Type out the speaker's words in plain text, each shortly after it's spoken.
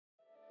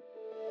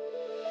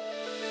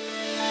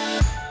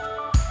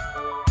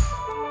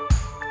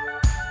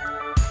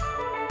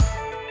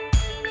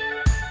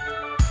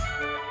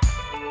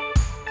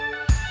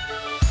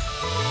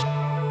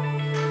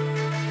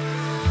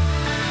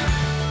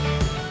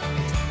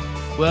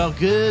Well,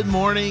 good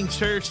morning,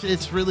 church.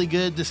 It's really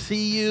good to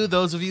see you.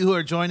 Those of you who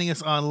are joining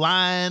us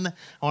online, I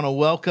want to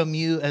welcome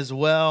you as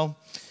well.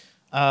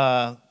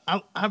 I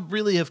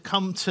really have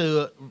come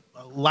to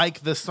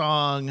like the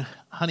song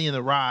Honey in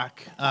the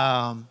Rock.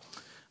 I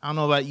don't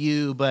know about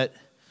you, but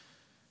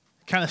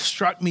it kind of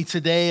struck me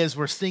today as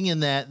we're singing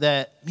that,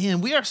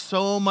 man, we are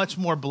so much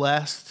more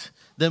blessed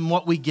than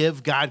what we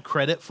give God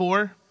credit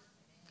for.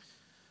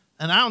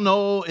 And I don't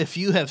know if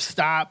you have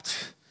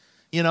stopped.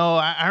 You know,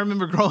 I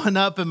remember growing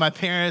up and my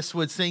parents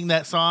would sing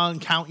that song,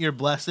 Count Your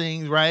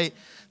Blessings, right?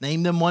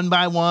 Name them one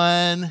by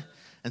one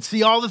and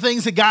see all the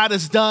things that God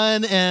has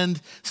done. And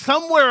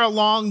somewhere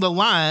along the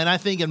line, I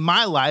think in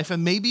my life,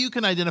 and maybe you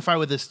can identify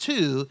with this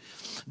too,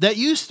 that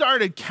you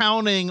started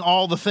counting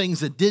all the things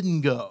that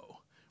didn't go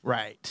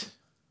right.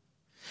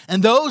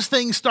 And those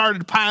things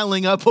started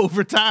piling up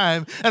over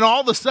time. And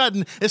all of a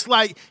sudden, it's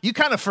like you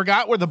kind of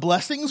forgot where the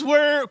blessings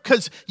were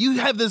because you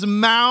have this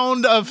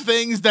mound of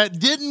things that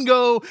didn't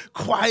go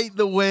quite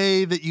the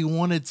way that you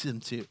wanted them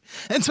to.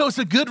 And so it's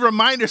a good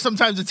reminder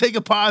sometimes to take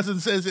a pause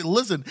and say,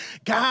 listen,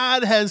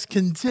 God has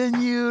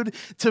continued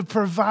to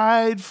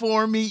provide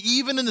for me,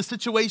 even in the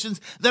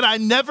situations that I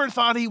never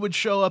thought he would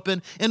show up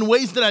in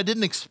ways that I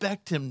didn't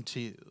expect him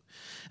to.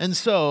 And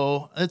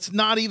so it's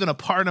not even a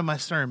part of my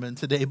sermon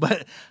today,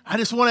 but I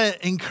just want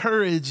to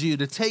encourage you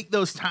to take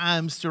those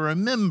times to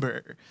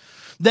remember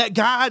that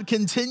God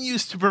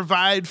continues to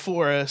provide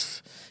for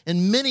us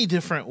in many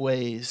different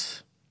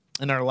ways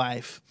in our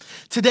life.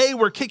 Today,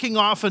 we're kicking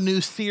off a new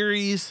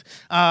series.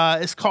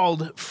 It's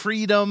called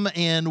Freedom,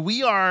 and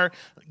we are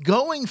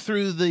going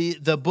through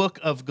the book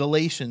of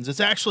Galatians.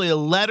 It's actually a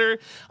letter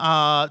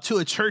to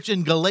a church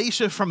in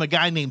Galatia from a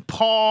guy named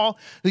Paul,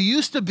 who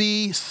used to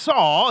be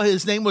Saul.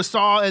 His name was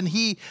Saul, and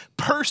he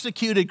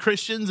persecuted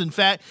Christians. In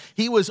fact,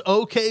 he was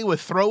okay with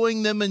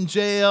throwing them in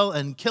jail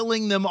and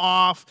killing them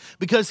off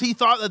because he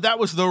thought that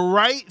was the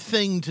right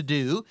thing to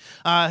do.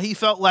 He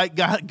felt like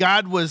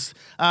God was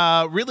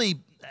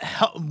really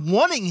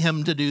wanting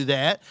him to do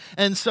that.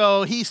 And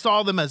so he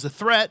saw them as a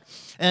threat,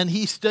 and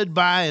he stood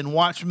by and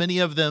watched many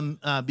of them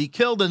be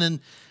killed. And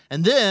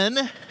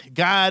then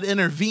God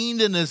intervened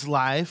in his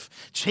life,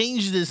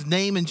 changed his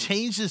name and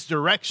changed his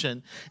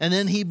direction. And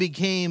then he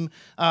became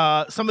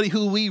somebody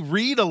who we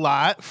read a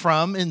lot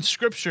from in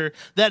Scripture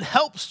that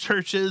helps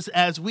churches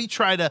as we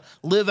try to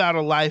live out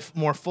a life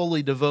more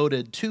fully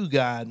devoted to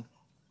God.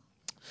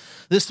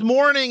 This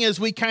morning, as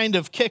we kind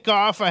of kick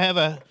off, I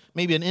have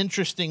maybe an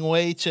interesting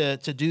way to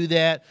do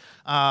that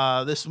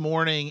this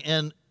morning.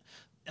 And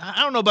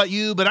I don't know about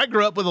you, but I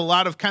grew up with a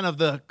lot of kind of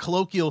the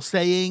colloquial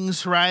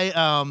sayings, right?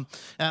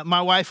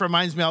 My wife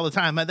reminds me all the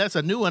time, that's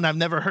a new one I've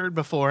never heard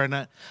before. And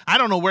I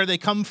don't know where they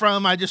come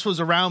from. I just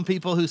was around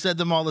people who said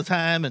them all the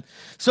time. And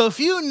so if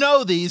you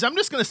know these, I'm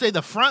just going to say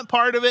the front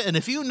part of it. And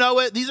if you know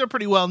it, these are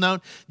pretty well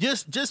known.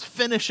 Just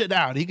finish it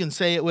out. You can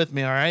say it with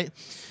me, all right?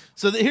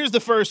 So here's the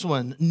first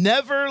one.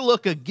 Never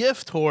look a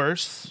gift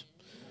horse.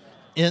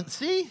 And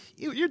see,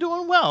 you're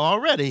doing well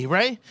already,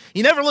 right?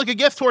 You never look a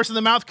gift horse in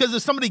the mouth because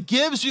if somebody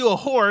gives you a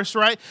horse,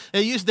 right?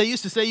 They used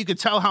to say you could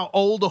tell how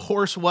old a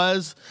horse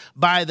was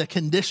by the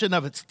condition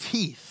of its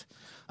teeth.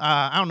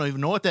 I don't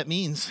even know what that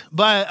means,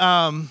 but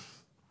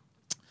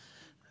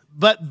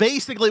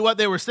basically what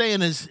they were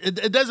saying is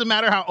it doesn't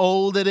matter how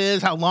old it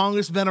is, how long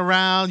it's been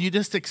around. You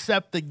just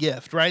accept the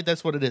gift, right?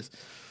 That's what it is.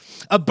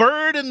 A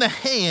bird in the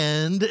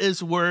hand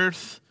is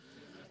worth.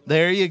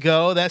 There you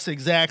go. That's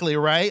exactly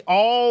right.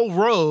 All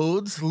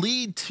roads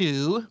lead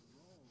to,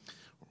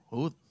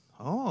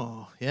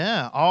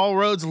 all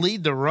roads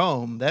lead to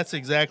Rome. That's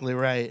exactly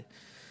right.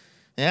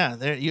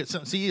 Yeah,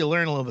 you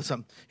learn a little bit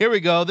something. Here we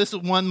go. This is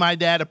one my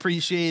dad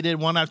appreciated,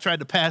 one I've tried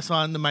to pass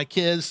on to my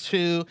kids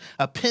too.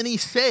 A penny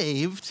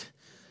saved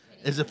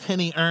is a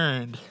penny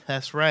earned.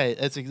 That's right.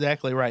 That's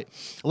exactly right.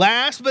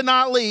 Last but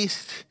not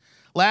least,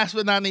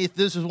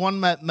 this is one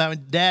my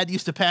dad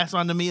used to pass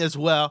on to me as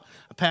well.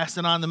 I passed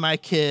it on to my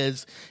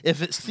kids.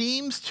 If it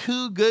seems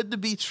too good to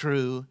be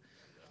true,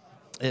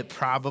 it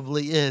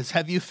probably is.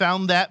 Have you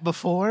found that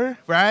before?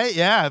 Right?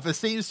 Yeah. If it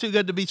seems too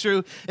good to be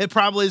true, it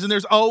probably is. And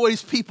there's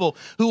always people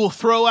who will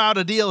throw out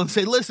a deal and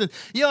say, listen,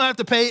 you don't have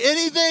to pay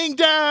anything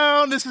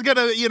down. This is going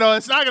to,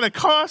 it's not going to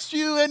cost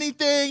you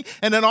anything.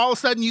 And then all of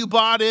a sudden you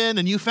bought in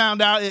and you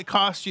found out it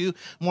cost you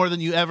more than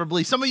you ever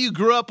believed. Some of you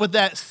grew up with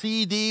that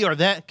CD or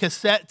that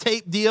cassette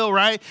tape deal,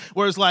 right?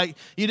 Where it's like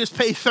you just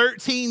pay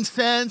 13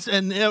 cents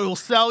and it will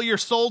sell your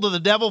soul to the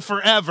devil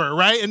forever,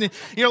 right? And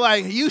you're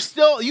like, you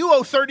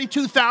owe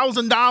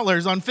 $32,000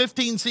 on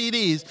 15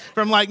 CDs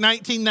from like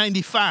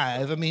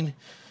 1995. I mean,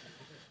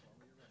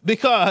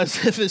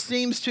 because if it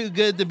seems too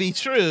good to be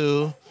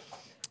true,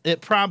 it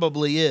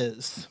probably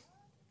is.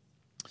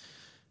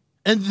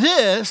 And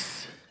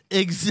this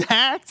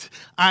exact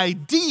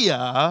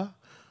idea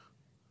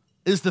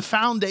is the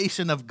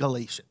foundation of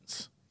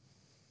Galatians.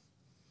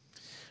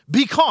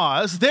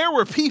 Because there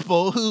were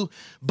people who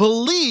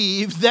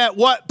believed that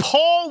what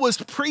Paul was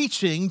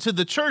preaching to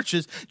the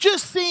churches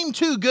just seemed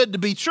too good to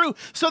be true,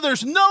 so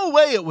there's no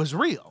way it was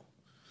real.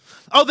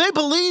 Oh, they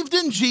believed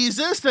in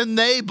Jesus and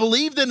they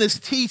believed in his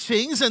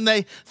teachings and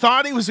they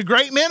thought he was a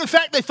great man. In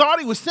fact, they thought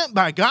he was sent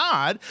by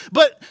God.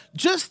 But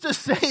just to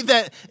say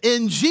that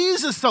in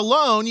Jesus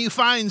alone you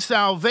find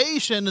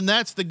salvation and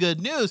that's the good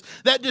news,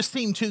 that just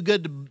seemed too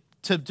good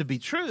to be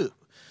true.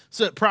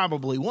 So it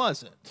probably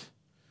wasn't.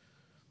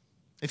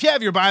 If you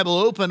have your Bible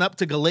open up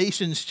to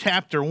Galatians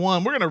chapter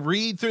 1, we're going to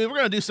read through. We're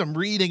going to do some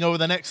reading over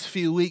the next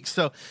few weeks.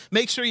 So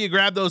make sure you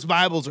grab those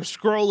Bibles or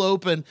scroll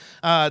open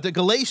to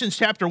Galatians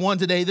chapter 1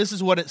 today. This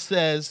is what it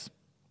says.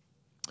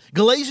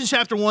 Galatians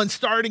chapter 1,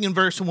 starting in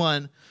verse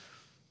 1,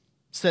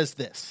 says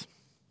this.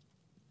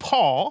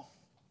 Paul,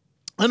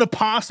 an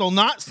apostle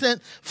not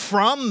sent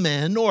from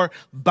men or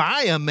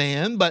by a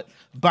man, but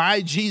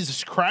by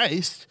Jesus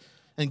Christ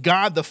and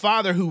God the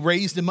Father who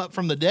raised him up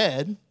from the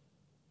dead,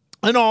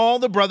 and all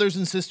the brothers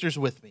and sisters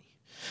with me.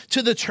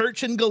 To the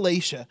church in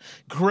Galatia,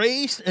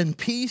 grace and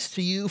peace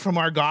to you from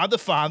our God the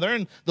Father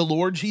and the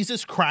Lord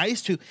Jesus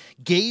Christ, who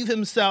gave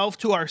himself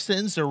to our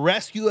sins to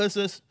rescue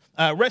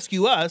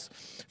us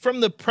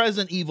from the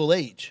present evil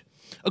age,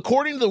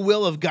 according to the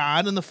will of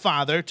God and the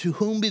Father, to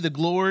whom be the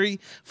glory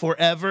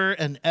forever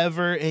and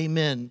ever.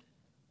 Amen.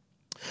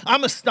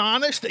 I'm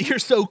astonished that you're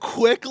so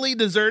quickly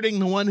deserting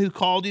the one who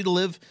called you to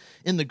live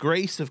in the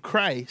grace of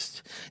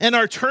Christ and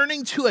are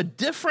turning to a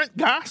different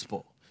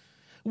gospel,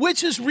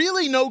 which is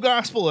really no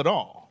gospel at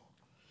all.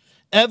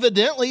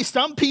 Evidently,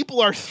 some people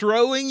are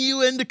throwing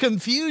you into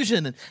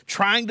confusion and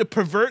trying to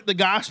pervert the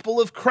gospel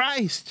of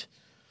Christ.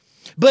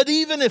 But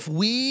even if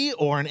we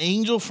or an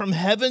angel from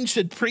heaven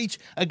should preach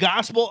a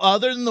gospel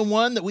other than the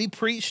one that we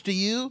preach to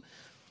you,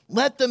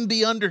 let them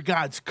be under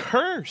God's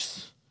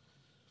curse.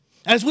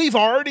 As we've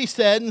already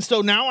said, and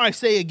so now I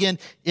say again,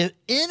 if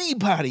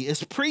anybody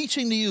is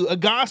preaching to you a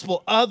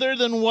gospel other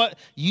than what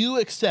you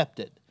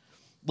accepted,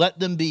 let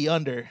them be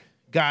under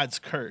God's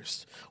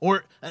curse.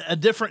 Or a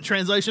different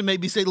translation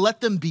maybe say, let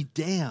them be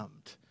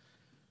damned.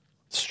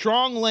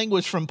 Strong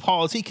language from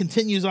Paul as he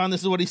continues on.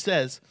 This is what he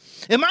says.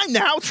 Am I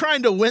now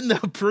trying to win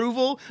the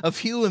approval of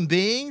human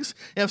beings?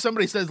 If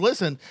somebody says,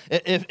 listen,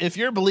 if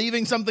you're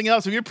believing something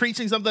else, if you're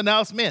preaching something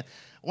else, man,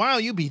 why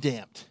don't you be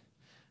damned?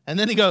 And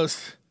then he goes,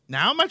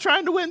 now am I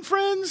trying to win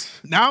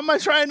friends? Now am I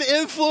trying to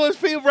influence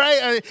people,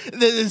 right?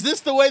 Is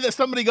this the way that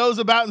somebody goes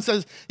about and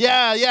says,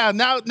 yeah,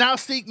 now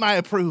seek my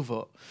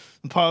approval?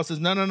 And Paul says,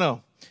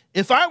 no.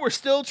 If I were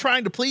still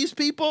trying to please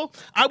people,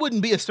 I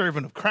wouldn't be a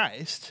servant of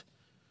Christ.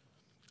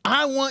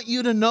 I want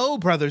you to know,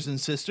 brothers and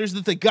sisters,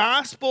 that the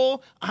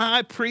gospel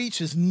I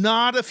preach is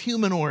not of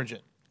human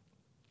origin.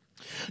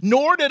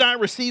 Nor did I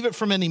receive it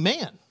from any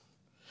man,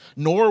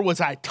 nor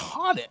was I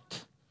taught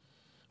it.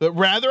 But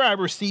rather I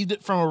received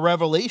it from a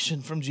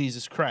revelation from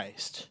Jesus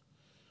Christ.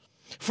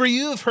 For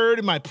you have heard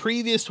in my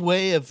previous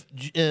way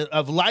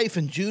of life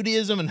in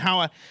Judaism and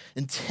how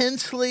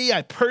intensely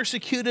I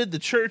persecuted the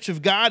church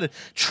of God and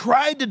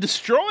tried to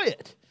destroy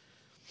it.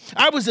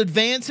 I was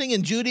advancing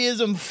in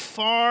Judaism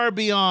far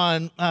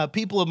beyond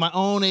people of my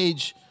own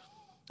age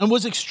and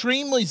was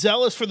extremely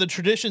zealous for the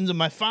traditions of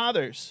my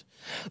fathers.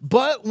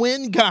 But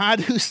when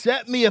God, who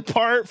set me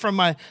apart from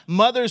my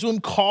mother's womb,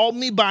 called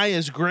me by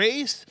his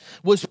grace,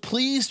 was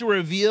pleased to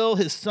reveal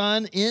his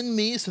Son in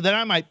me so that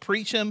I might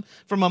preach him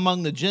from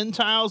among the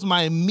Gentiles,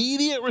 my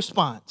immediate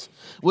response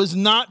was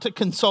not to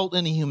consult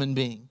any human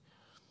being.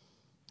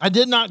 I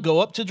did not go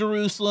up to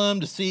Jerusalem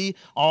to see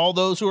all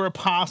those who were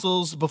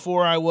apostles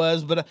before I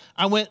was, but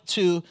I went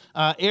to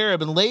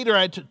Arab, and later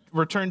I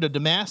returned to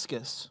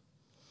Damascus.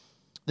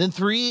 Then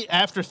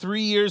after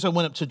 3 years, I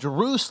went up to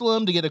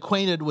Jerusalem to get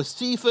acquainted with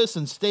Cephas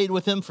and stayed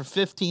with him for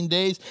 15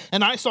 days.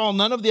 And I saw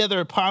none of the other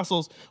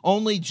apostles,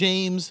 only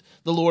James,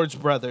 the Lord's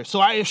brother.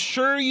 So I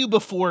assure you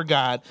before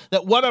God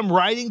that what I'm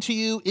writing to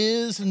you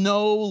is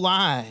no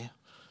lie.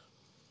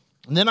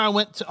 And then I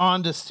went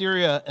on to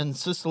Syria and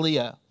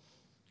Cilicia.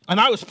 And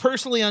I was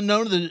personally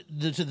unknown to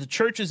the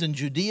churches in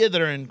Judea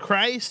that are in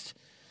Christ.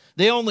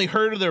 They only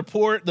heard of the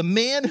report. The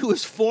man who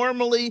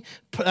formerly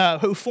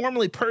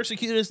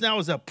persecuted us now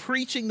is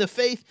preaching the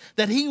faith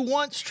that he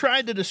once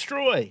tried to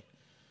destroy.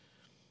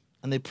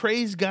 And they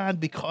praise God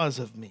because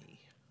of me.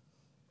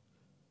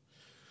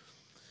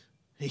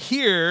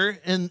 Here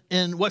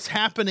in what's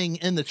happening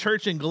in the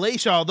church in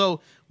Galatia, although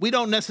we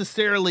don't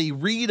necessarily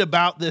read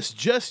about this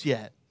just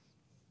yet,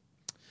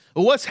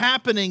 but what's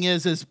happening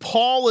is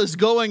Paul is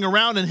going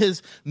around in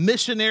his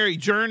missionary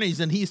journeys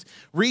and he's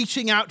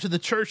reaching out to the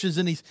churches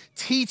and he's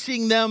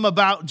teaching them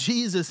about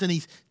Jesus and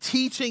he's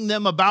teaching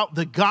them about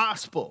the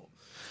gospel.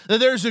 Now,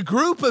 there's a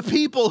group of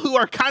people who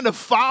are kind of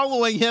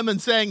following him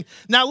and saying,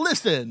 now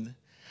listen,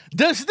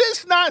 does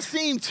this not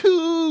seem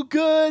too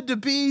good to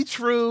be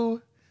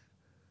true?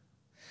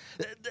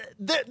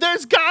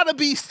 There's got to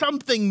be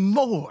something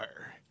more.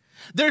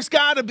 There's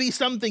got to be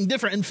something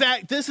different. In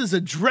fact, this is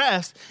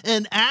addressed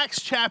in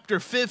Acts chapter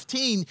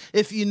 15.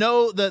 If you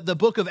know the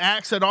book of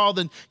Acts at all,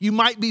 then you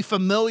might be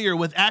familiar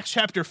with Acts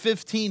chapter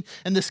 15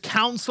 and this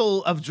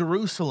Council of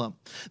Jerusalem.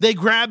 They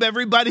grab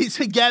everybody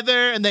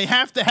together and they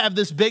have to have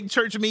this big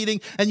church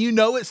meeting. And you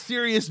know it's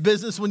serious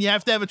business when you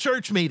have to have a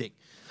church meeting.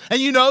 And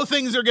you know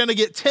things are going to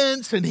get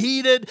tense and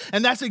heated,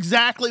 and that's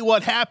exactly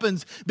what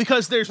happens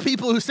because there's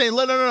people who say,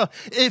 no.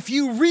 If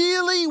you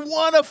really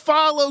want to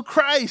follow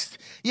Christ,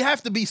 you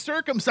have to be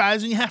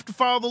circumcised and you have to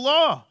follow the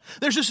law.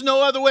 There's just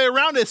no other way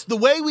around it. It's the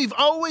way we've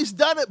always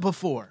done it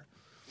before.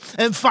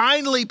 And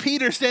finally,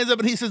 Peter stands up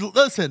and he says,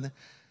 listen,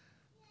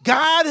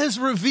 God has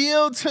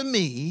revealed to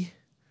me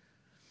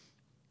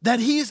that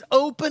he's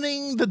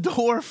opening the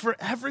door for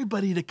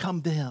everybody to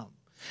come to him.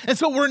 And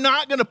so we're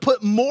not going to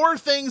put more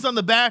things on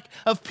the back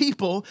of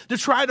people to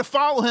try to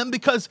follow him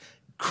because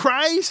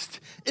Christ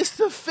is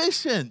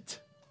sufficient.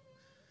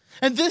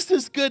 And this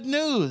is good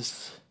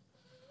news.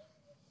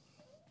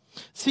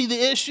 See,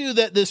 the issue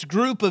that this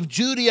group of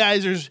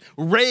Judaizers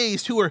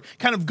raised who are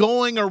kind of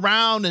going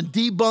around and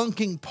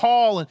debunking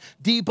Paul and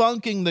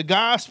debunking the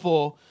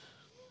gospel,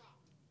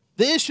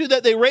 the issue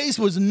that they raised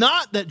was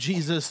not that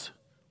Jesus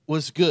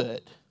was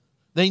good.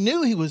 They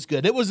knew he was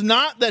good. It was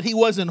not that he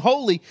wasn't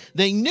holy.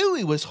 They knew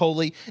he was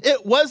holy.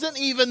 It wasn't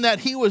even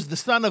that he was the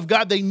Son of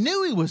God. They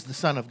knew he was the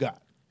Son of God.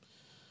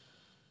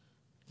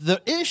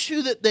 The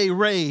issue that they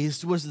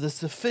raised was the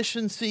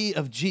sufficiency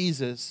of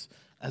Jesus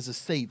as a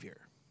Savior.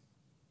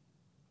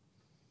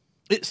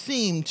 It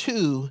seemed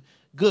too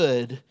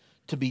good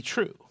to be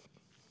true.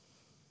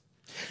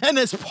 And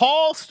as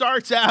Paul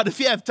starts out, if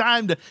you have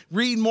time to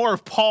read more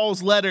of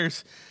Paul's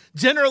letters,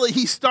 generally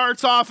he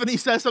starts off and he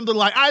says something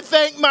like, I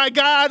thank my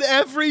God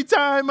every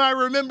time I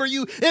remember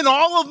you in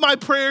all of my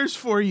prayers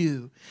for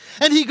you.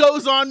 And he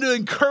goes on to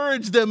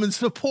encourage them and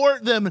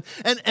support them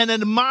and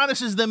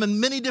admonishes them in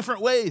many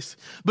different ways.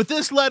 But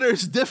this letter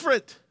is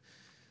different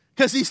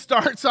because he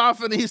starts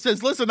off and he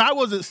says, listen, I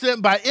wasn't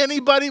sent by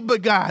anybody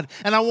but God.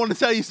 And I want to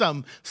tell you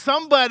something.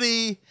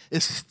 Somebody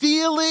is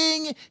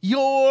stealing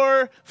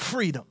your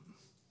freedom.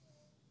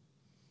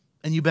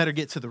 And you better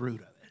get to the root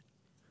of it.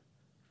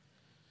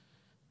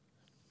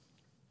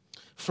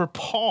 For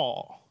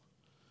Paul,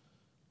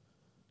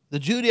 the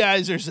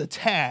Judaizers'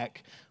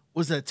 attack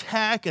was an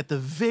attack at the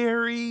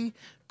very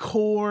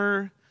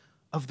core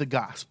of the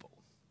gospel.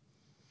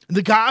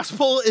 The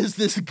gospel is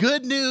this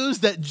good news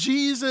that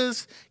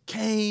Jesus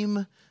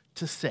came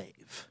to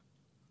save.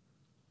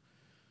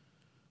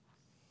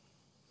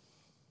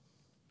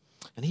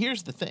 And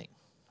here's the thing.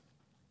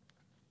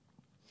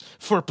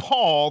 For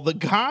Paul, the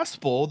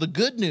gospel, the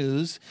good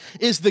news,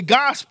 is the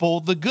gospel,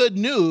 the good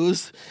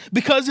news,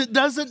 because it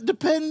doesn't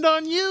depend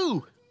on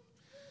you.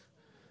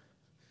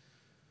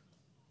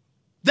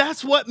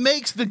 That's what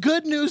makes the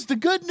good news the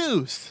good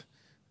news.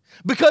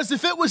 Because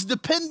if it was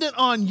dependent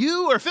on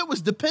you or if it was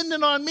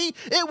dependent on me,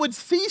 it would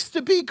cease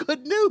to be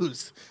good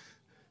news.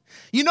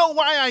 You know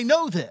why I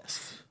know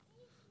this?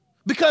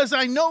 Because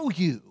I know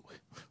you.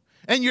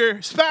 And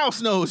your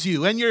spouse knows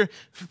you, and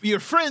your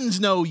friends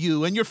know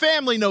you, and your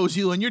family knows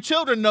you, and your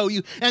children know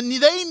you, and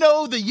they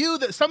know the you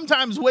that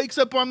sometimes wakes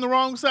up on the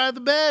wrong side of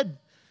the bed.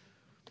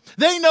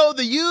 They know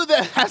the you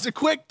that has a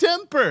quick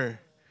temper.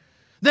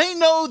 They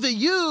know the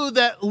you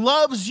that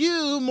loves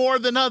you more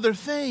than other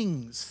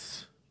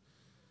things.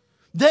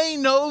 They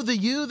know the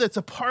you that's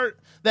a part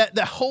that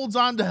holds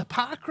on to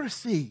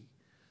hypocrisy.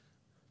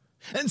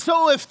 And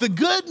so if the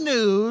good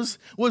news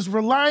was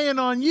relying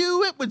on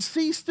you, it would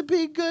cease to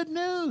be good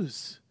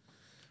news.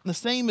 And the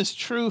same is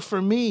true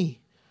for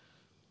me.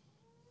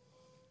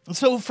 And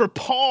so for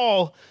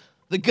Paul,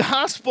 the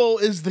gospel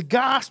is the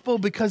gospel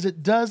because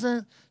it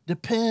doesn't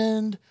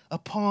depend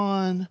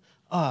upon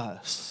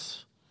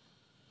us.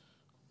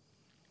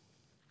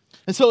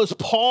 And so as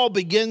Paul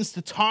begins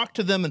to talk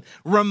to them and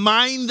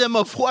remind them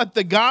of what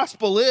the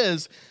gospel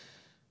is,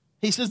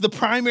 he says the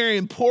primary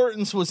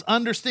importance was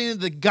understanding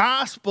the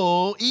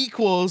gospel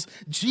equals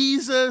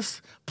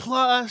Jesus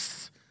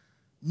plus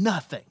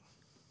nothing.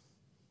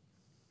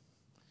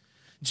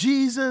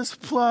 Jesus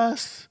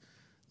plus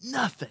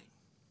nothing.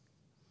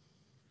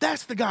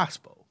 That's the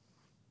gospel.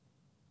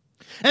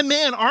 And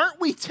man,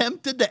 aren't we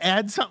tempted to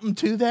add something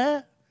to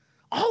that?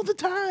 All the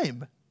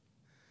time.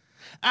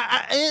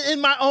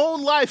 In my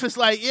own life, it's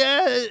like,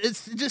 yeah, it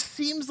just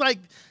seems like,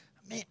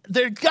 man,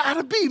 there got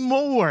to be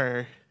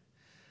more.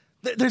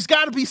 There's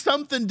got to be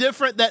something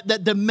different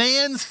that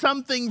demands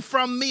something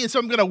from me. And so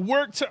I'm going to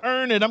work to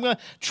earn it. I'm going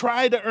to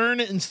try to earn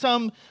it in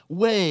some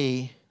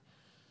way.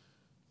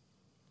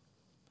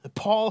 But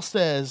Paul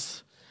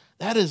says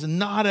that is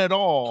not at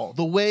all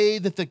the way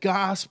that the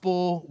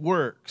gospel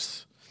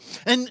works.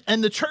 And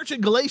the church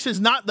in Galatia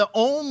is not the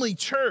only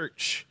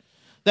church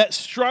that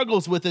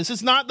struggles with this.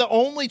 It's not the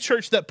only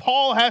church that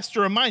Paul has to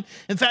remind.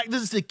 In fact,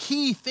 this is a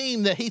key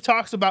theme that he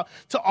talks about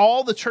to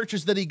all the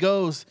churches that he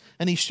goes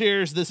and he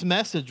shares this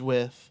message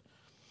with.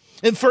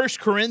 In 1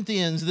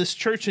 Corinthians, this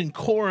church in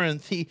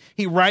Corinth,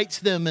 he writes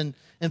them in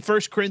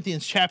 1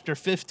 Corinthians chapter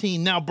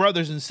 15, now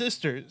brothers and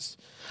sisters,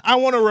 I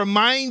want to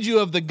remind you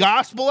of the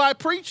gospel I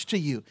preached to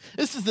you.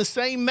 This is the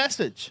same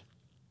message,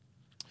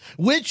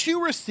 which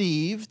you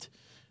received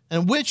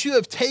and which you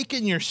have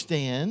taken your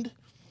stand.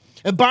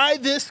 And by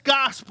this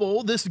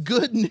gospel, this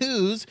good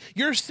news,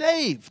 you're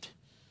saved.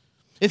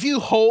 If you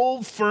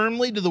hold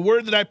firmly to the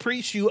word that I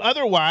preach you,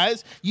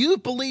 otherwise,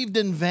 you've believed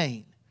in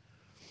vain.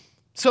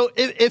 So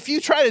if you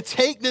try to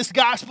take this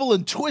gospel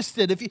and twist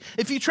it,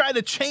 if you try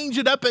to change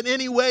it up in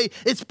any way,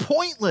 it's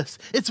pointless.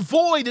 It's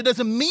void. It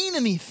doesn't mean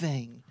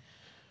anything.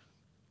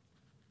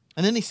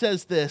 And then he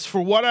says this,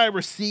 for what I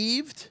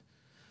received,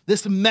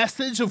 this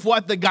message of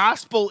what the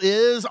gospel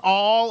is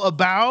all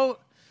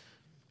about,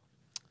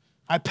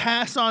 I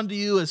pass on to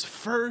you as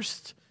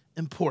first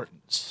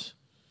importance.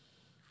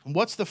 And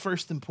what's the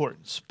first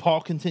importance? Paul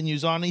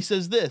continues on. He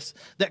says this,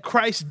 that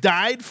Christ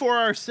died for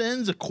our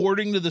sins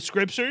according to the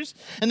scriptures,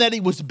 and that he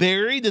was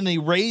buried and he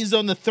raised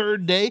on the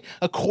third day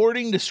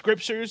according to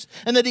scriptures,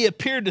 and that he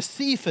appeared to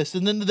Cephas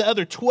and then to the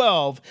other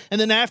 12. And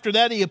then after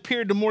that, he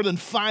appeared to more than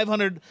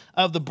 500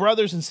 of the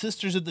brothers and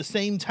sisters at the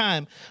same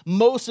time,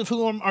 most of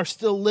whom are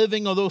still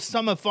living, although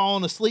some have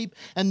fallen asleep.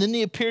 And then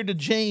he appeared to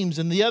James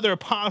and the other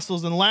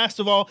apostles. And last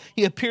of all,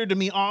 he appeared to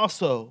me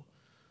also.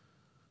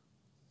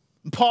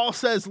 Paul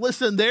says,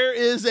 listen, there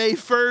is a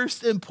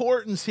first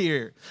importance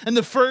here. And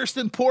the first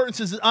importance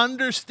is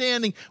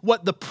understanding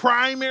what the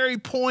primary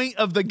point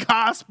of the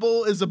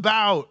gospel is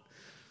about.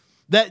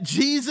 That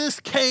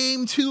Jesus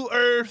came to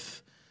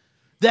earth,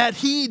 that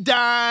he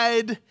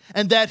died,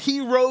 and that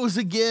he rose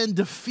again,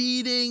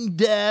 defeating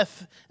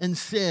death and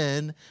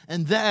sin.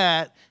 And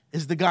that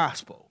is the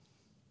gospel.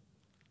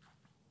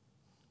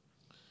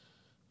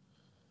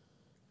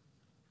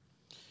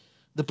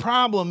 The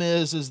problem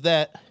is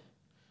that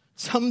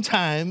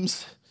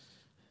sometimes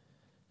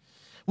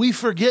we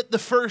forget the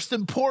first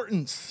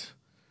importance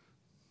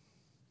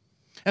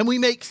and we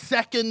make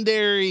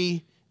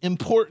secondary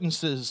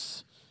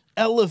importances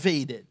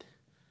elevated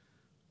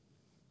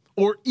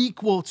or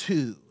equal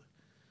to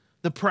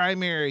the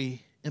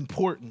primary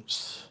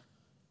importance.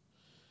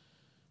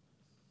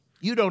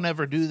 You don't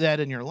ever do that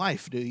in your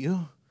life, do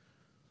you?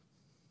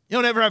 You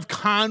don't ever have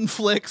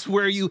conflicts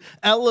where you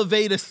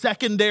elevate a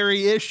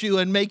secondary issue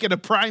and make it a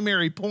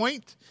primary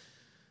point.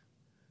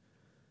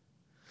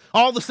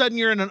 All of a sudden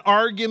you're in an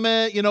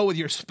argument, with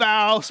your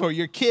spouse or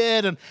your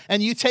kid,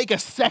 and you take a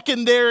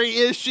secondary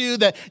issue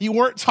that you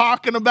weren't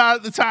talking about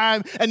at the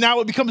time, and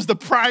now it becomes the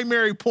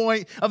primary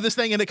point of this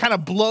thing, and it kind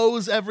of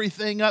blows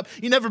everything up.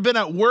 You've never been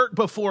at work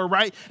before,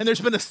 right? And there's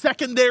been a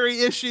secondary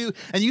issue,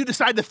 and you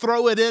decide to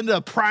throw it into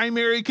a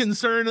primary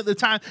concern at the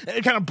time, and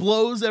it kind of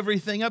blows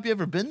everything up. You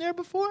ever been there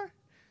before?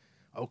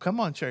 Oh,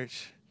 come on,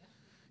 church.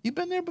 You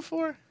been there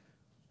before?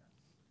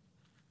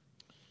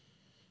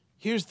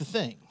 Here's the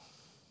thing.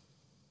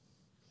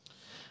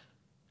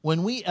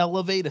 When we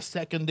elevate a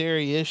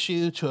secondary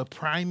issue to a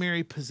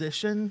primary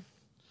position,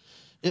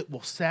 it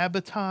will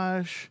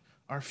sabotage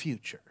our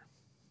future.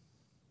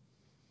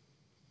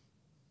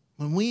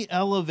 When we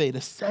elevate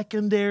a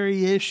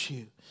secondary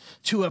issue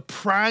to a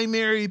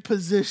primary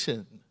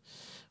position,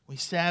 we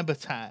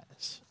sabotage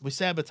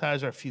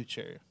our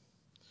future.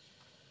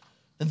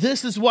 And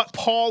this is what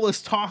Paul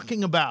is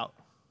talking about.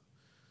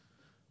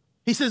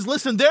 He says,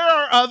 listen, there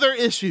are other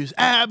issues,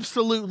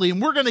 absolutely,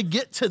 and we're going to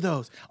get to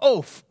those.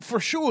 Oh, for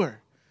sure.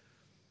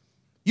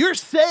 You're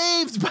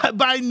saved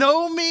by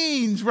no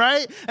means,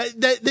 right?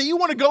 That you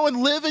want to go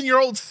and live in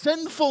your old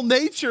sinful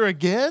nature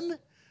again.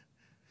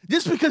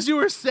 Just because you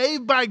were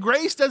saved by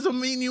grace doesn't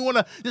mean you want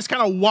to just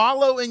kind of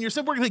wallow in your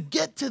sin. We're going to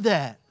get to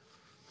that.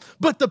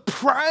 But the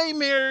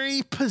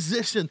primary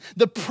position,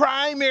 the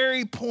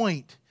primary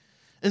point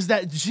is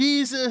that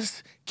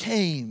Jesus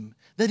came,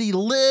 that he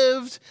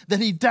lived,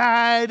 that he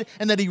died,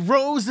 and that he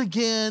rose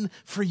again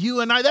for you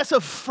and I. That's a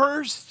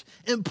first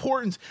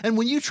importance. And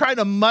when you try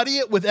to muddy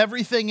it with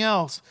everything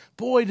else,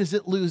 boy, does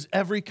it lose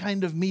every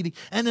kind of meaning.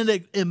 And then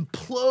it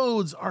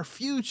implodes our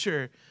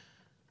future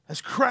as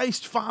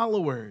Christ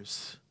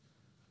followers.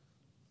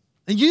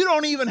 And you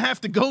don't even have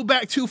to go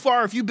back too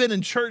far if you've been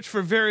in church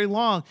for very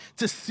long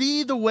to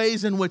see the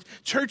ways in which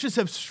churches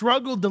have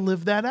struggled to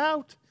live that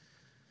out.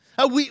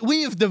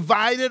 We have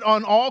divided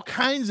on all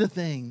kinds of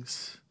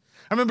things.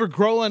 I remember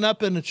growing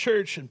up in a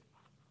church, and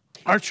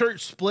our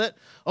church split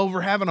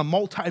over having a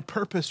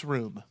multi-purpose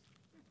room.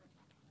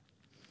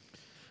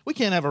 We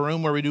can't have a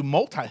room where we do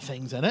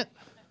multi-things in it.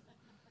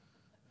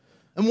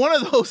 And one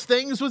of those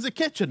things was a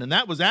kitchen, and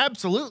that was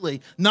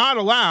absolutely not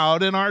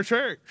allowed in our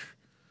church.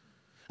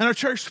 And our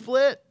church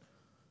split.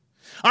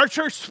 Our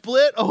church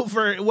split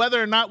over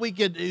whether or not we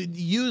could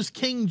use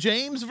King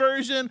James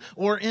Version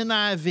or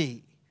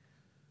NIV.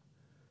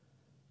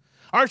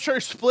 Our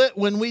church split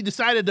when we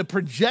decided to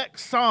project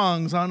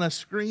songs on a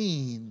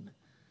screen.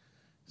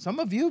 Some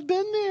of you have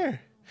been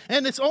there.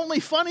 And it's only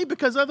funny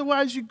because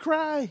otherwise you'd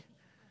cry.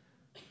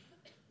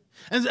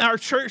 And our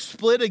church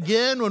split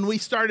again when we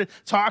started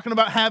talking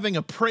about having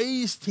a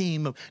praise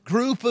team, a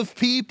group of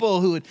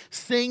people who would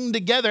sing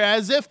together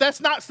as if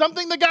that's not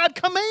something that God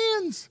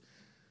commands.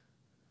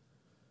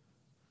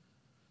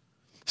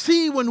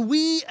 See, when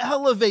we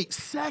elevate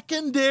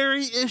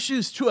secondary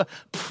issues to a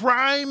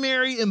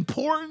primary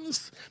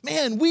importance,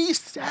 man, we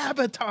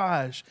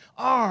sabotage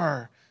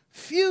our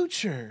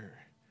future.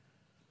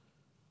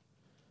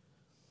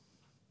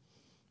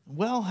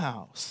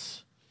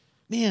 Wellhouse,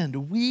 man, do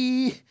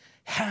we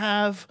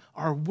have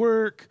our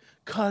work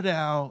cut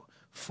out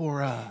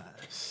for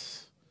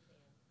us.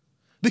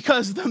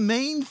 Because the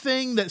main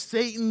thing that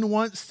Satan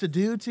wants to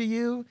do to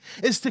you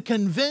is to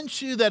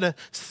convince you that a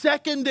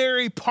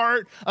secondary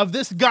part of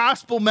this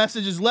gospel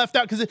message is left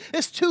out because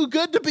it's too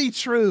good to be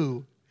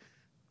true.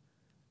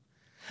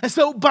 And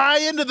so buy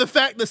into the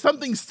fact that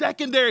something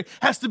secondary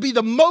has to be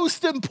the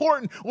most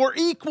important or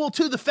equal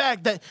to the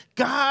fact that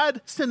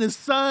God sent his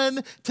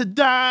son to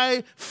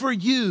die for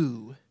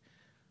you.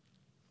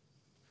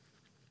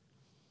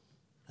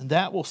 And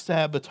that will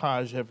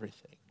sabotage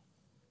everything.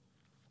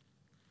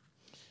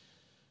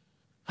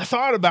 I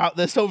thought about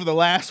this over the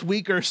last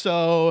week or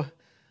so.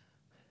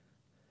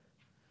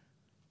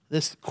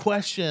 This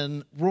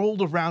question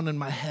rolled around in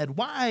my head.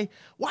 Why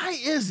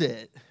is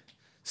it,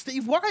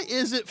 Steve, why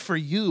is it for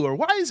you, or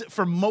why is it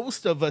for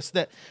most of us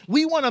that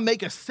we want to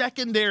make a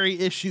secondary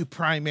issue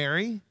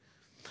primary?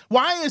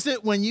 Why is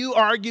it when you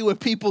argue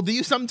with people, do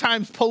you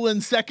sometimes pull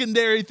in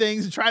secondary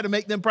things and try to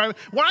make them primary?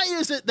 Why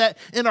is it that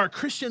in our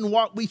Christian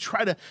walk we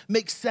try to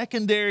make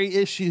secondary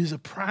issues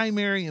of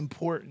primary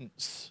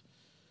importance?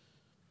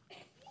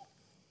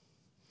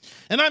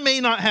 And I may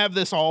not have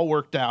this all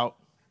worked out,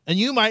 and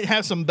you might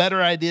have some better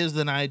ideas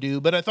than I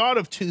do, but I thought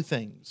of two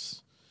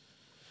things.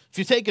 If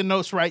you're taking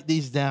notes, write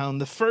these down.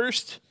 The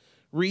first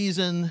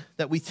reason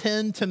that we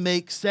tend to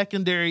make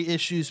secondary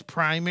issues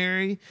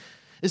primary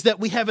is that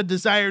we have a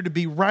desire to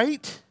be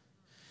right,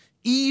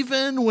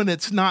 even when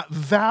it's not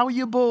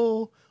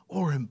valuable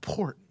or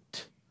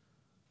important.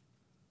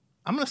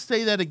 I'm going to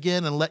say that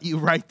again and let you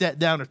write that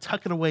down or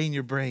tuck it away in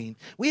your brain.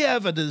 We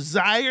have a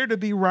desire to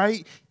be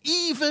right,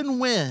 even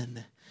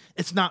when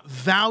it's not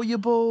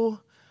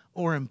valuable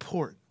or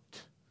important.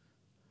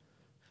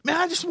 Man,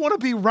 I just want to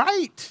be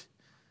right.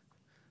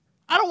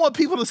 I don't want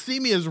people to see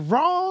me as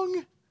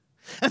wrong.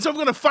 And so I'm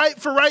going to fight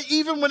for right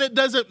even when it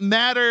doesn't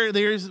matter.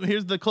 Here's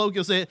the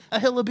colloquial say, a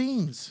hill of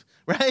beans,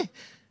 right?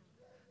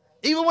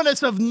 Even when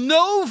it's of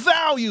no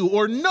value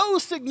or no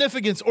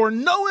significance or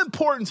no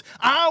importance,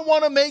 I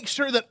want to make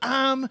sure that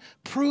I'm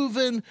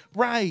proven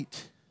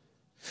right.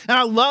 And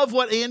I love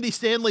what Andy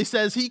Stanley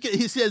says. He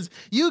says,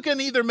 you can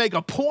either make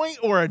a point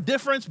or a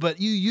difference, but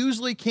you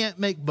usually can't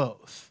make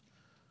both.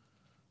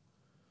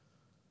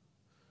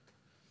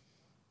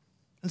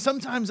 And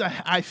sometimes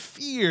I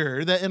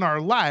fear that in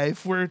our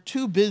life, we're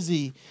too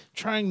busy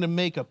trying to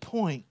make a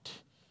point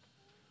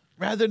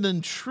rather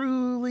than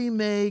truly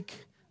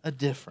make a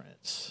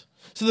difference.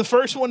 So the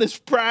first one is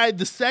pride.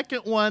 The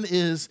second one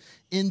is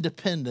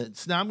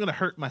independence. Now I'm going to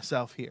hurt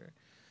myself here.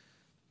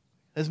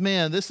 As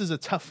man, this is a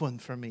tough one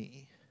for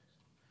me.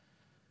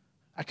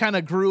 I kind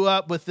of grew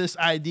up with this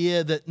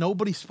idea that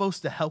nobody's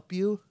supposed to help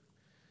you.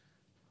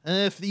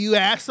 And if you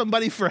ask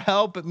somebody for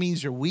help, it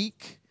means you're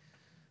weak.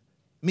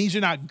 It means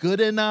you're not good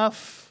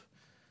enough.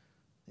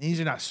 It means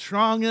you're not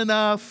strong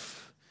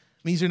enough.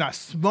 It means you're not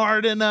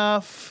smart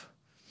enough.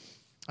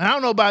 And I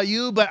don't know about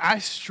you, but I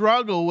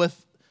struggle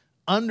with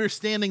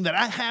understanding that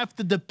I have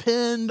to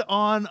depend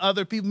on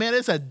other people. Man,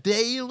 it's a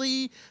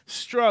daily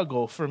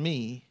struggle for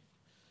me.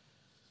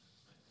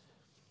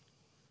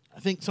 I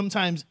think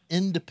sometimes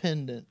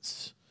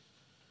independence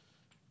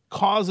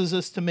causes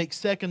us to make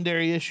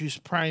secondary issues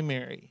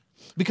primary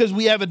because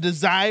we have a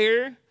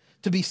desire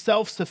to be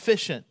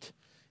self-sufficient,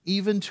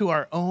 even to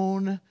our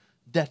own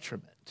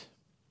detriment.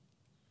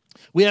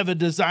 We have a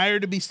desire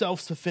to be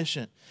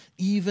self-sufficient,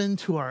 even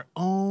to our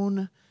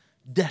own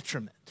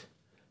detriment.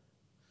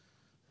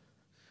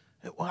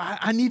 Well,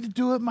 I need to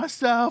do it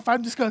myself.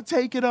 I'm just going to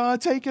take it on.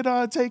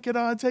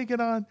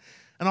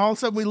 And all of a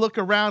sudden we look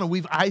around and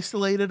we've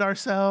isolated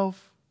ourselves.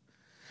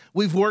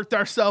 We've worked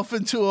ourselves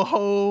into a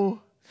hole.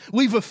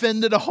 We've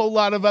offended a whole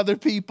lot of other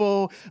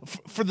people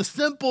for the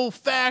simple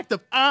fact of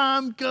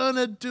I'm going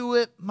to do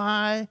it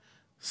myself.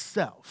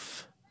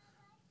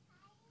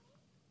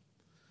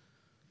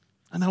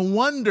 And I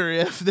wonder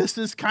if this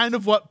is kind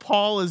of what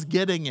Paul is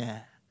getting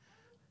at.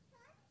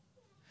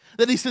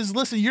 That he says,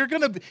 listen, you're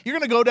gonna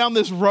go down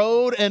this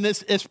road, and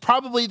it's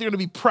probably either going to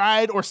be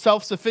pride or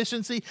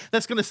self-sufficiency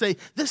that's going to say,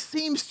 this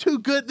seems too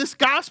good. This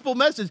gospel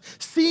message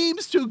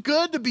seems too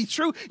good to be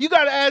true. You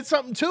got to add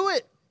something to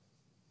it.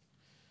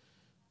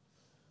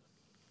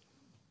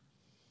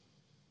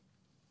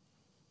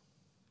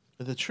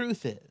 But the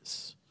truth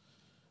is,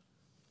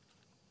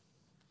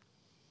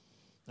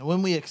 that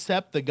when we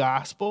accept the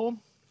gospel,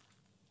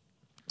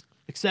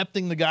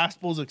 accepting the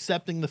gospel is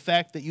accepting the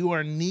fact that you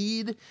are in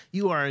need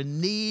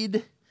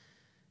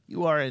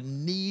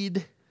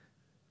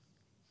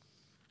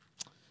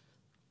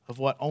of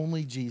what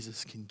only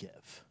Jesus can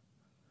give.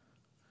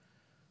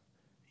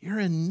 You're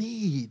in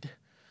need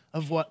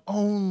of what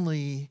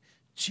only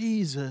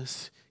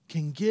Jesus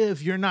can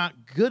give. You're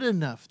not good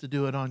enough to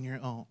do it on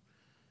your own.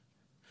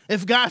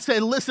 If God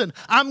said, listen,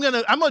 I'm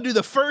gonna do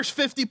the first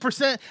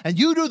 50% and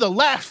you do the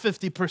last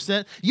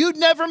 50%, you'd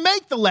never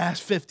make the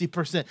last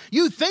 50%.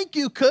 You think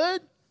you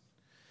could,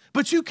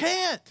 but you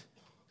can't.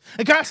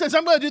 And God says,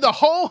 I'm gonna do the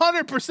whole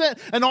 100%,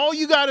 and all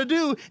you gotta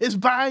do is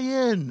buy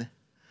in.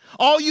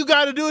 All you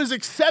gotta do is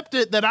accept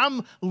it that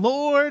I'm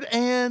Lord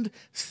and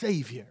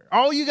Savior.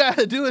 All you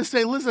gotta do is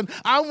say, listen,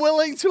 I'm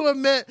willing to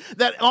admit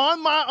that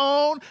on my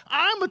own,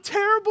 I'm a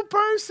terrible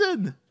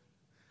person.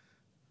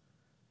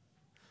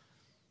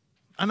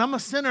 And I'm a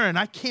sinner, and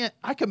I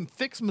can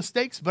fix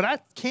mistakes, but I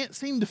can't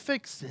seem to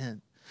fix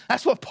sin.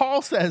 That's what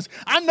Paul says.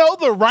 I know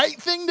the right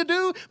thing to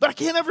do, but I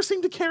can't ever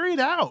seem to carry it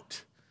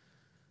out.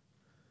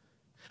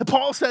 And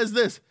Paul says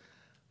this,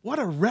 what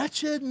a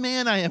wretched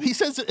man I am. He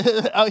says,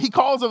 he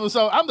calls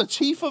himself, I'm the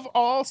chief of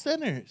all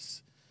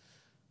sinners.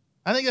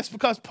 I think that's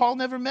because Paul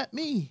never met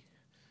me.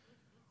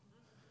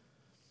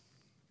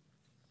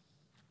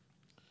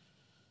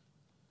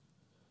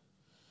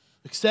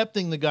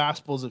 Accepting the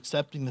gospel is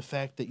accepting the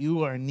fact that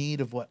you are in need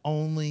of what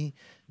only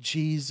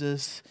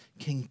Jesus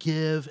can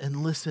give.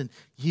 And listen,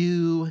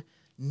 you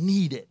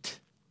need it.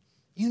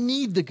 You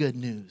need the good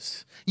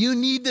news. You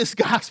need this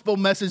gospel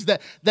message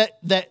that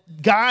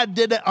God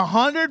did it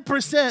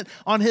 100%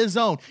 on his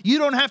own. You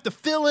don't have to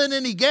fill in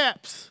any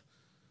gaps.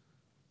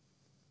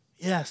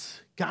 Yes,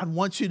 God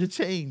wants you to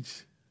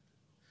change.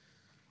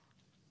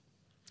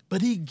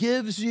 But he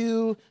gives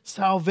you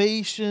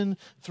salvation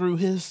through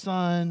his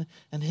Son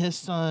and his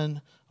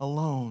Son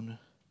alone.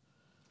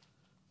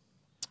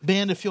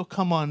 Band, if you'll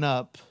come on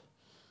up,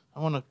 I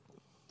want to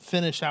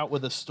finish out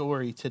with a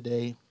story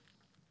today.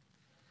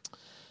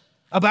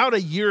 About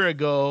a year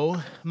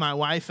ago, my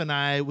wife and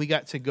I, we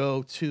got to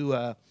go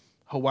to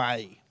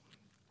Hawaii.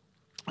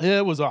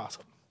 It was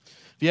awesome.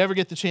 If you ever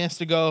get the chance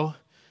to go, you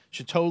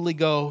should totally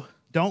go.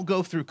 Don't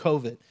go through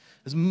COVID,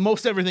 because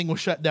most everything was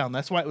shut down.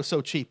 That's why it was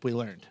so cheap, we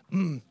learned.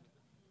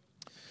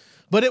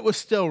 But it was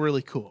still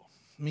really cool.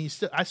 I mean,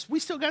 we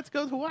still got to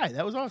go to Hawaii.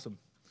 That was awesome.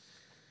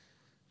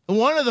 And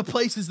one of the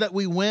places that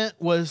we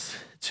went was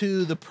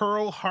to the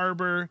Pearl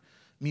Harbor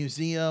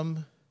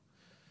Museum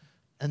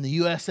and the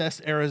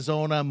USS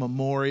Arizona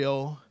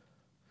Memorial.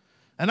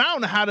 And I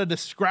don't know how to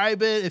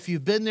describe it. If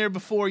you've been there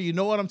before, you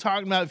know what I'm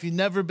talking about. If you've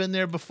never been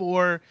there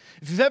before,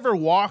 if you've ever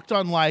walked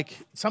on like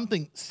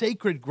something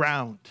sacred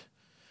ground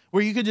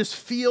where you could just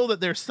feel that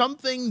there's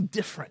something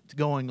different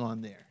going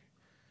on there.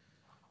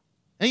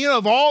 And you know,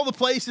 of all the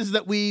places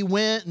that we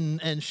went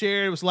and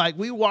shared, it was like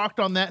we walked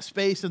on that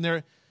space and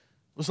there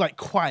was like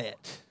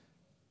quiet.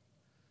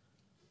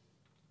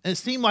 And it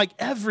seemed like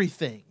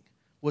everything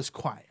was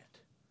quiet.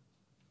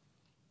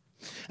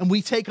 And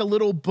we take a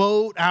little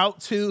boat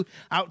out to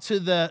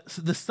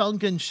the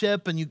sunken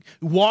ship, and you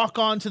walk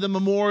onto the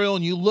memorial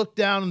and you look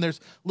down and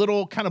there's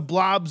little kind of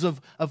blobs of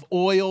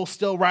oil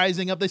still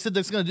rising up. They said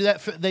that's going to do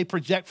that, they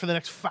project for the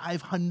next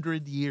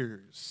 500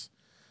 years.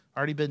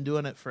 Already been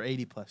doing it for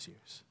 80 plus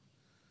years.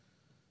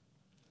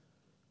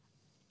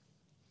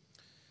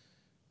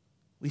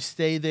 We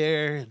stay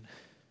there and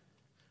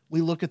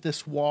we look at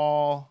this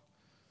wall.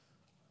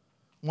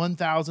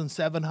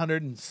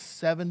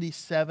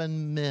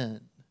 1,777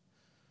 men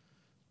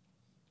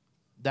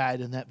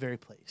died in that very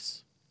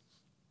place.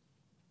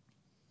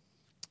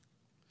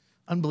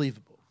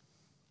 Unbelievable.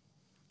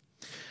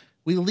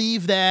 We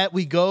leave that,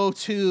 we go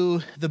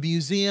to the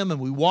museum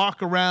and we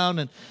walk around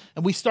and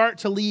we start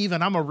to leave,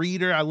 and I'm a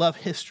reader. I love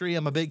history.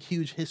 I'm a big,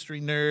 huge history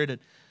nerd. And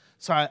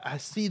so I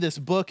see this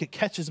book. It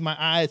catches my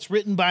eye. It's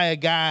written by a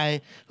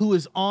guy who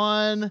was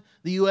on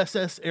the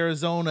USS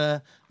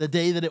Arizona the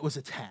day that it was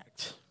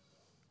attacked.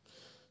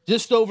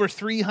 Just over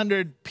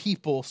 300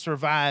 people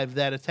survived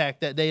that attack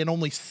that day, and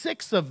only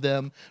 6 of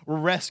them were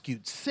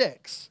rescued.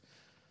 6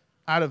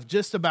 out of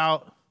just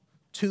about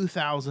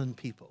 2,000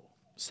 people.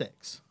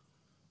 6.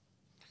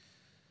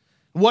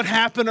 What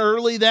happened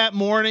early that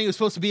morning? It was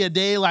supposed to be a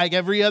day like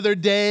every other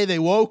day. They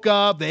woke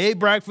up, they ate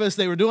breakfast,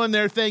 they were doing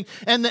their thing.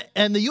 And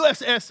the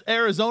USS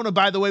Arizona,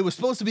 by the way, was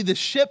supposed to be the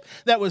ship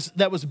that was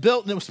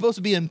built, and it was supposed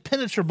to be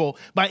impenetrable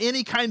by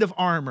any kind of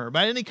armor,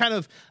 by any kind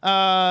of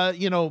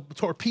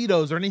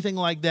torpedoes or anything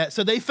like that.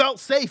 So they felt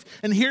safe.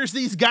 And here's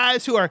these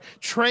guys who are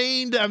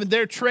trained. I mean,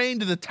 they're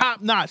trained to the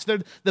top notch.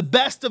 They're the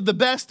best of the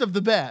best of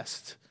the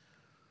best.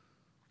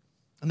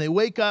 And they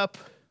wake up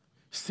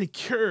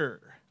secure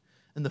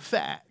in the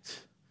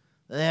fact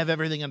that they have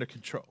everything under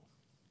control.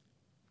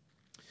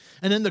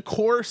 And in the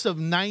course of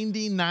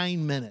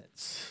 99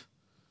 minutes,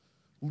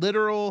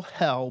 literal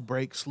hell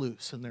breaks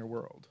loose in their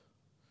world.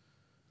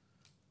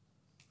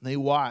 And they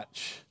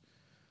watch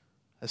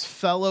as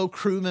fellow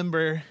crew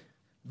member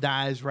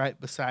dies right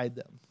beside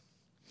them.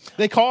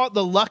 They call it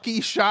the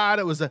lucky shot.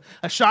 It was a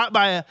shot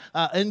by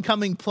an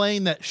incoming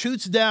plane that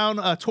shoots down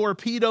a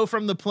torpedo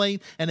from the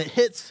plane, and it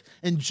hits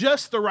in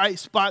just the right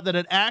spot that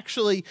it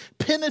actually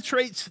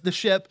penetrates the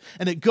ship,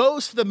 and it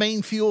goes to the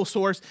main fuel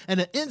source, and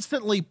it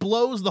instantly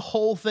blows the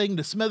whole thing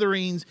to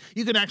smithereens.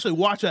 You can actually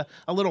watch a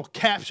little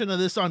caption of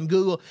this on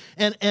Google,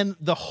 and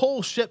the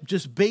whole ship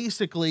just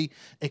basically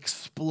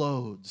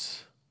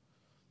explodes.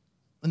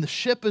 And the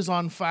ship is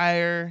on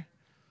fire,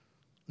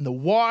 and the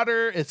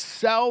water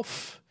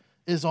itself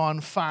is on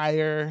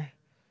fire,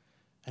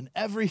 and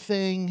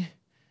everything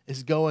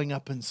is going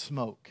up in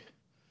smoke.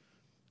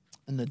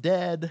 And the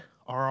dead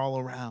are all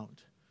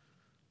around.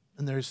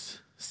 And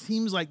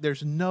seems like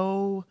there's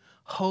no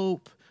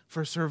hope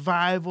for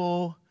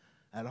survival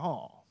at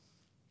all.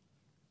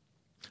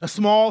 A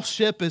small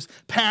ship is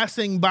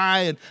passing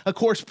by, and of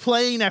course,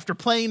 plane after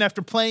plane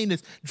after plane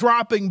is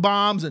dropping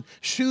bombs and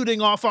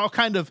shooting off all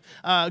kind of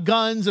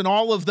guns and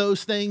all of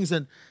those things.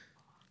 And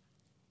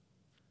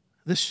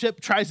The ship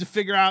tries to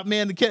figure out,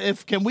 man,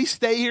 can we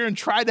stay here and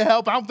try to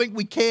help? I don't think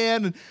we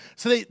can. And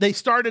so they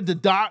started to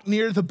dock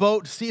near the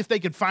boat to see if they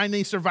could find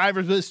any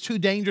survivors, but it's too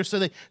dangerous. So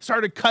they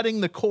started cutting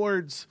the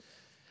cords.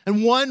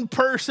 And one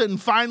person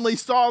finally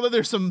saw that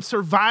there's some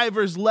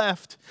survivors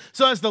left.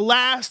 So as the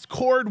last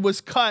cord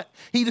was cut,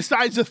 he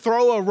decides to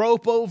throw a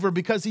rope over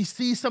because he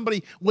sees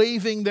somebody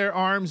waving their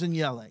arms and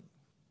yelling.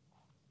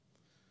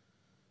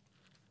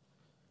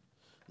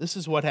 This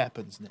is what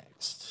happens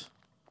next.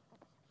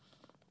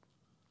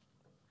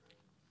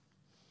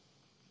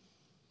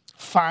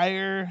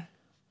 Fire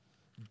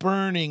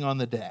burning on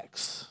the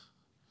decks.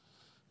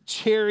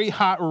 Cherry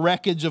hot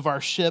wreckage of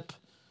our ship.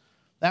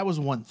 That was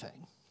one thing.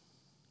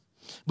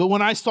 But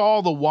when I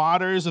saw the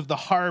waters of the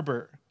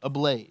harbor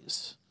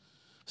ablaze,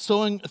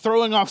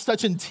 throwing off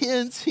such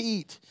intense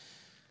heat,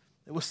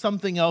 it was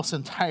something else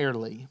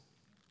entirely.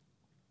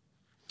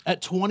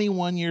 At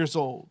 21 years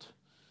old,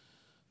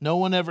 no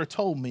one ever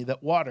told me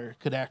that water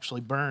could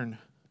actually burn.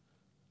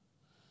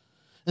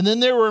 And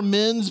then there were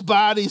men's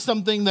bodies,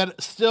 something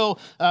that still,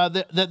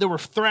 that they were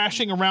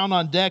thrashing around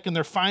on deck in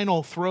their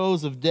final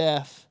throes of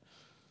death.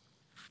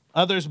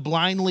 Others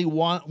blindly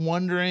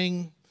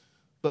wondering,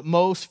 but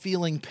most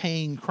feeling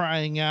pain,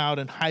 crying out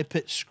in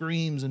high-pitched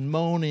screams and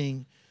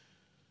moaning.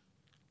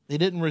 They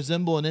didn't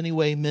resemble in any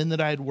way men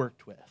that I had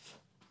worked with.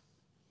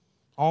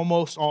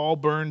 Almost all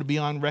burned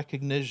beyond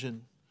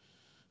recognition,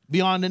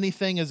 beyond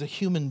anything as a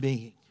human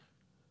being.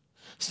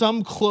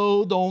 Some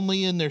clothed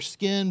only in their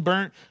skin,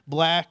 burnt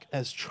black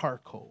as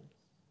charcoal.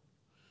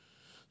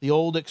 The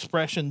old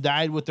expression,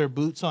 died with their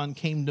boots on,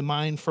 came to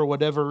mind for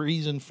whatever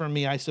reason for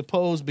me. I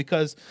suppose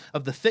because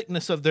of the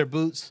thickness of their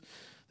boots,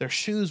 their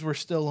shoes were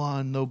still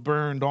on, though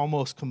burned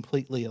almost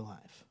completely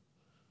alive.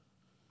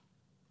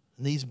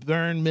 And these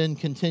burned men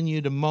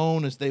continued to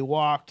moan as they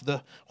walked,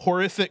 the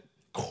horrific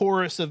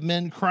chorus of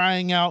men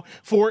crying out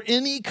for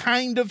any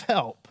kind of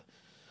help,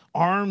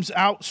 arms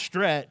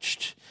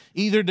outstretched,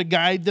 either to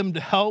guide them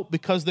to help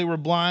because they were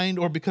blind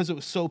or because it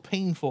was so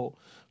painful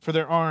for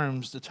their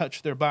arms to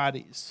touch their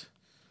bodies.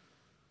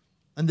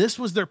 And this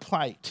was their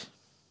plight.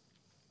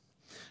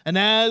 And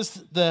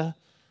as the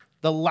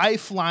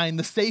lifeline,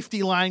 the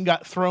safety line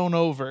got thrown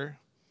over,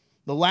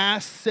 the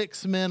last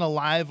 6 men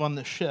alive on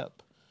the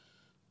ship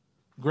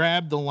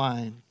grabbed the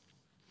line,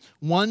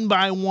 one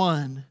by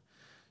one,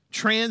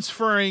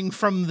 transferring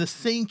from the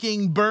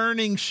sinking,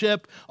 burning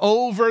ship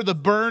over the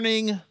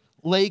burning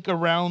lake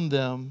around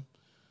them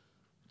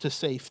to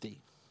safety.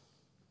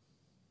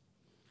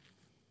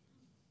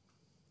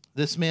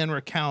 This man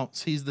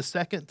recounts he's the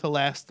second to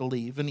last to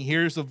leave, and he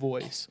hears a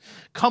voice.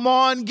 "Come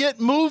on,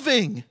 get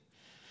moving,"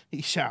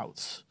 he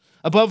shouts.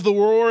 Above the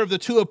roar of the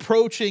 2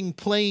 approaching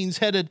planes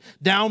headed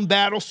down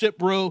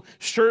Battleship Row,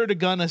 sure to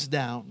gun us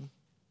down.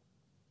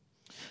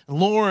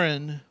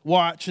 Lauren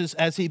watches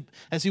as he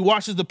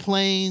watches the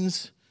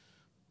planes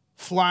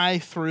fly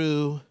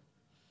through.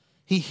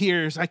 He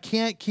hears, "I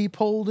can't keep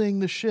holding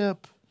the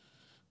ship."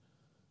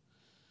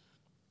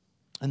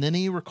 And then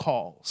he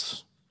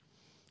recalls,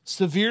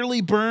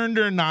 severely burned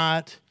or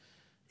not,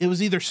 it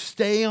was either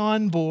stay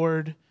on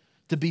board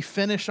to be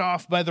finished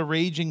off by the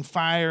raging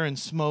fire and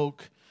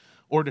smoke,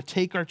 or to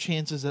take our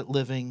chances at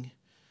living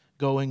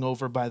going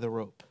over by the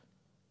rope.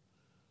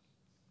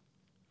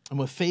 And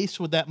when faced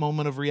with that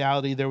moment of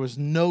reality, there was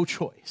no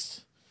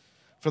choice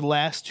for the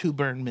last 2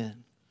 burned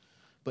men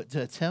but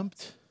to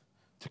attempt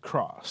to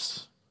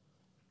cross.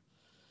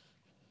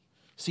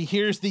 See,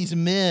 here's these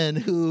men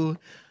who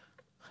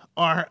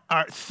are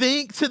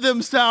think to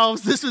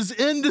themselves, this is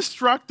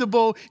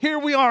indestructible. Here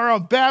we are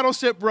on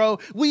Battleship Row.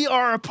 We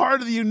are a part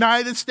of the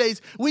United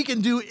States. We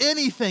can do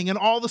anything. And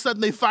all of a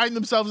sudden they find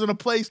themselves in a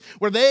place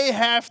where they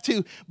have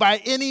to, by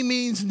any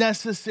means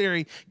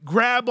necessary,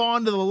 grab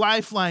onto the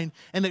lifeline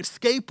and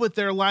escape with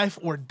their life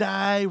or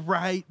die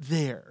right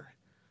there.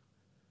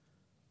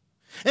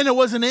 And it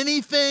wasn't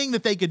anything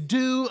that they could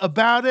do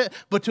about it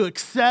but to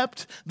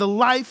accept the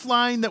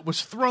lifeline that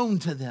was thrown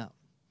to them.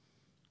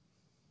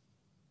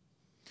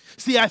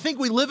 See, I think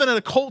we live in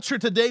a culture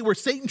today where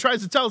Satan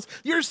tries to tell us,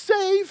 you're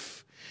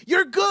safe,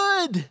 you're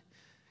good,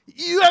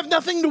 you have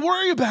nothing to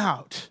worry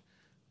about.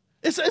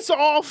 It's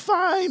all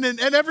fine and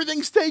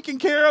everything's taken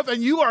care of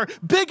and you are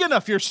big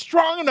enough, you're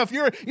strong enough,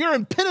 you're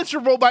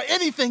impenetrable by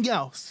anything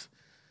else.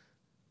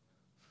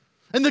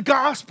 And the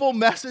gospel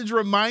message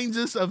reminds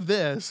us of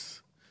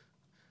this,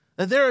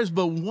 that there is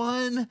but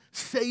one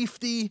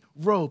safety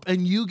rope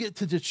and you get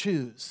to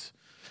choose.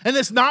 And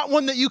it's not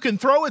one that you can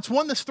throw, it's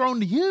one that's thrown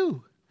to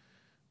you.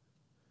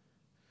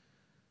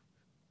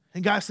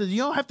 And God says, you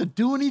don't have to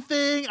do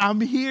anything. I'm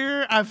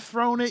here. I've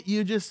thrown it.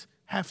 You just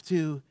have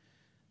to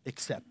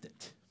accept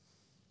it.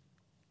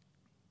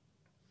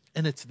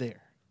 And it's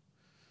there.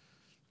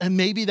 And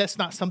maybe that's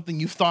not something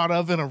you've thought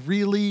of in a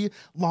really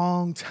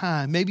long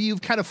time. Maybe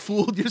you've kind of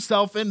fooled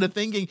yourself into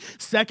thinking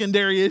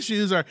secondary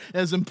issues are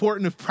as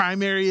important as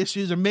primary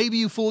issues. Or maybe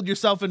you fooled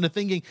yourself into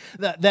thinking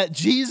that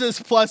Jesus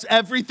plus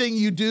everything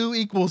you do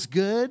equals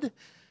good.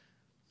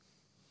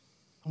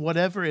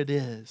 Whatever it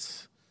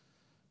is,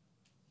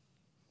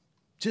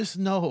 just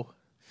know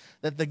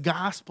that the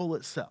gospel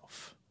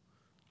itself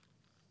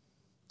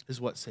is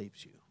what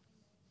saves you.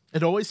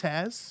 It always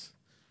has.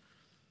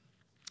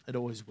 It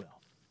always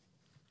will.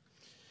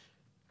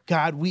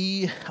 God,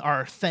 we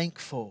are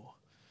thankful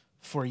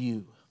for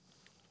you.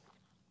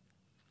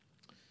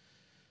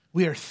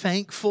 We are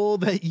thankful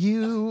that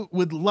you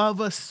would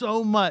love us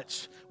so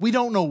much. We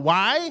don't know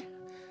why,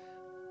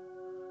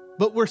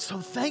 but we're so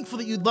thankful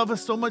that you'd love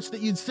us so much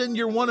that you'd send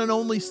your one and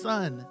only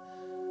Son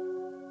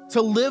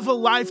to live a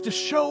life to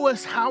show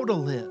us how to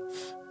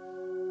live.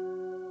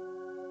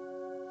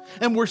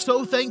 And we're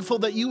so thankful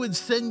that you would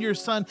send your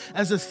Son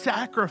as a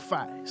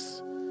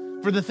sacrifice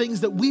for the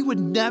things that we would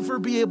never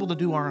be able to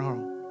do our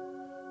own.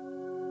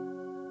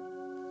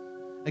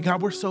 And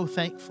God, we're so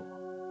thankful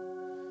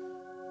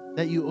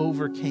that you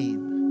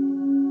overcame.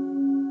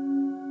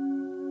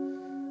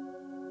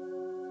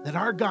 That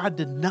our God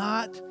did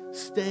not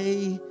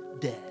stay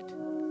dead,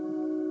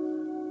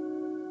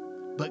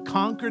 but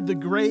conquered the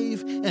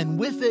grave, and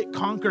with it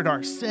conquered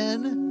our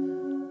sin.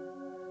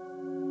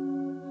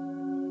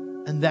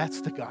 And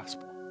that's the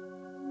gospel.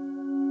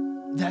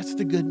 That's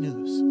the good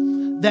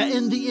news. That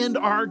in the end,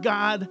 our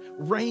God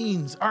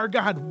reigns, our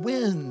God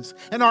wins,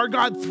 and our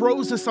God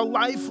throws us a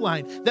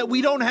lifeline, that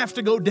we don't have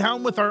to go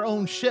down with our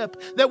own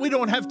ship, that we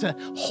don't have to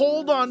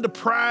hold on to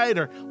pride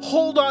or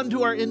hold on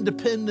to our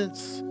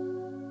independence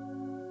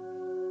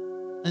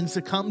and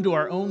succumb to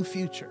our own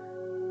future.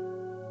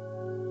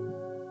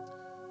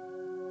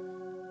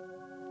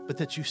 But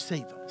that you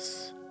save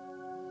us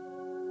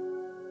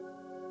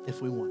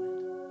if we want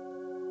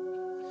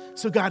it.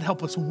 So God,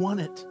 help us want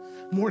it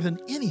more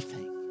than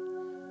anything.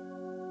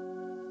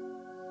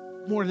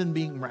 More than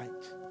being right.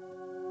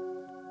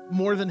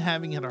 More than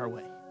having it our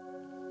way.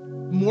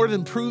 More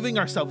than proving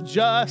ourselves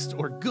just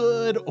or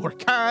good or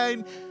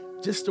kind,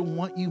 just to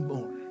want you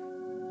more.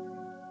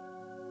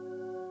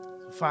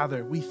 So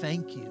Father, we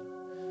thank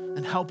you,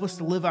 and help us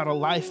to live out a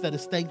life that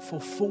is thankful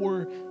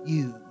for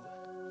you.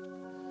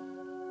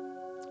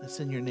 It's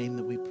in your name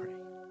that we pray.